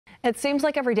It seems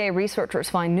like every day researchers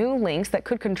find new links that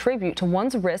could contribute to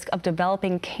one's risk of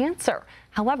developing cancer.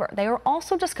 However, they are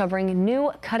also discovering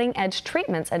new cutting-edge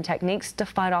treatments and techniques to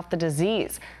fight off the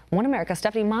disease. One America's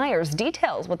Stephanie Myers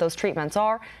details what those treatments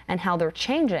are and how they're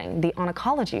changing the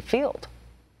oncology field.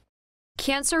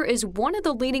 Cancer is one of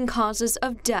the leading causes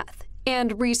of death,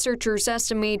 and researchers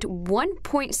estimate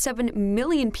 1.7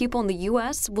 million people in the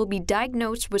U.S. will be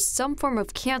diagnosed with some form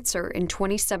of cancer in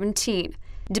 2017.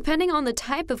 Depending on the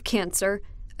type of cancer,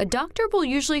 a doctor will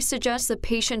usually suggest the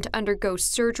patient undergo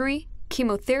surgery,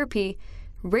 chemotherapy,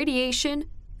 radiation,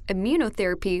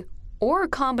 immunotherapy, or a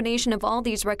combination of all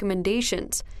these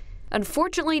recommendations.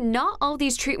 Unfortunately, not all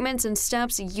these treatments and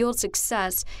steps yield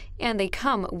success, and they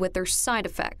come with their side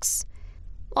effects.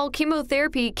 While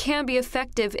chemotherapy can be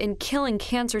effective in killing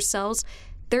cancer cells,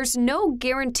 there's no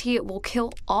guarantee it will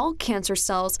kill all cancer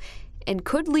cells and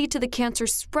could lead to the cancer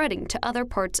spreading to other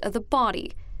parts of the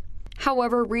body.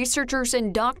 However, researchers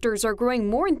and doctors are growing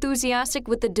more enthusiastic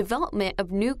with the development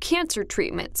of new cancer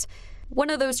treatments.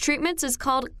 One of those treatments is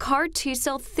called CAR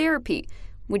T-cell therapy,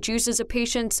 which uses a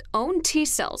patient's own T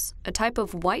cells, a type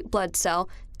of white blood cell,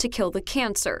 to kill the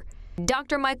cancer.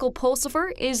 Dr. Michael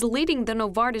Pulsipher is leading the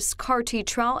Novartis CAR T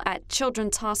trial at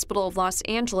Children's Hospital of Los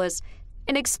Angeles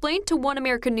and explained to One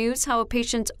America News how a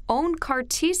patient's own CAR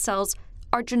T cells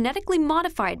are genetically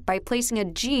modified by placing a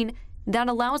gene that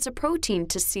allows a protein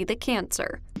to see the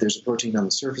cancer. There's a protein on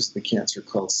the surface of the cancer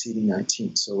called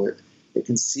CD19, so it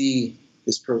can see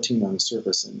this protein on the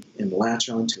surface and latch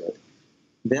onto it.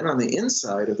 Then on the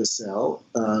inside of the cell,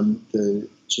 the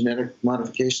genetic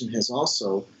modification has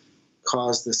also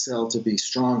caused the cell to be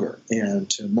stronger and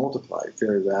to multiply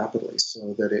very rapidly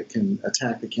so that it can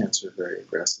attack the cancer very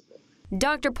aggressively.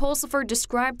 Dr. Pulsipher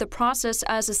described the process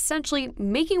as essentially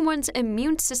making one's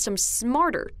immune system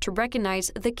smarter to recognize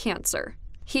the cancer.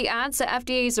 He adds that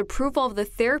FDA's approval of the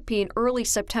therapy in early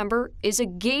September is a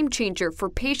game changer for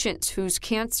patients whose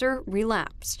cancer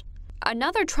relapsed.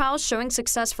 Another trial showing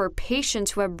success for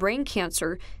patients who have brain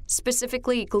cancer,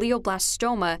 specifically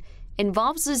glioblastoma,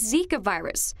 involves the Zika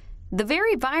virus, the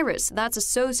very virus that's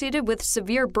associated with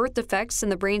severe birth defects in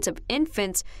the brains of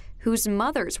infants whose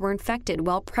mothers were infected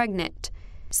while pregnant.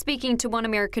 Speaking to One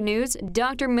America News,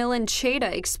 Dr. Milind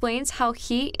Cheda explains how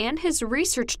he and his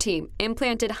research team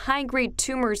implanted high-grade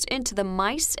tumors into the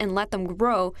mice and let them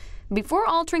grow before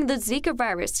altering the Zika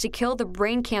virus to kill the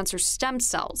brain cancer stem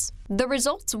cells. The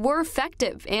results were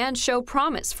effective and show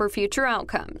promise for future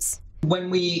outcomes. When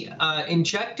we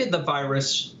injected the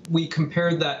virus, we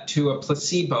compared that to a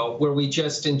placebo where we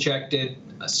just injected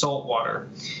salt water.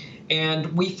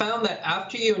 And we found that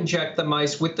after you inject the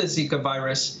mice with the Zika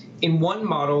virus, in one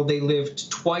model, they lived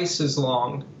twice as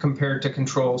long compared to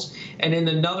controls, and in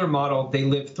another model, they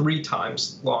lived 3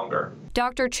 times longer.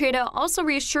 Dr. Cheda also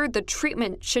reassured the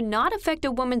treatment should not affect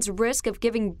a woman's risk of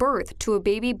giving birth to a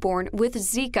baby born with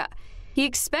Zika. He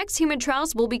expects human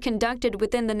trials will be conducted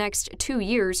within the next 2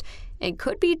 years and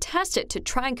could be tested to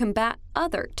try and combat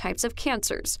other types of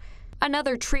cancers.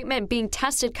 Another treatment being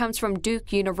tested comes from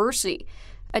Duke University.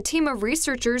 A team of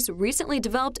researchers recently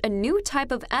developed a new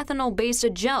type of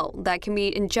ethanol-based gel that can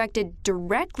be injected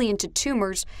directly into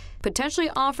tumors, potentially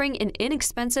offering an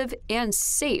inexpensive and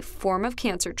safe form of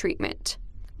cancer treatment.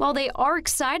 While they are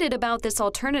excited about this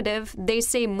alternative, they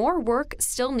say more work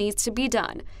still needs to be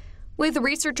done. With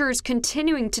researchers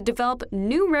continuing to develop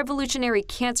new revolutionary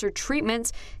cancer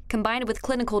treatments combined with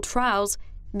clinical trials,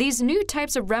 these new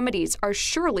types of remedies are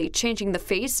surely changing the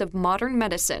face of modern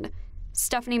medicine.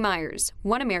 Stephanie Myers,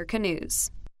 One America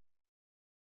News.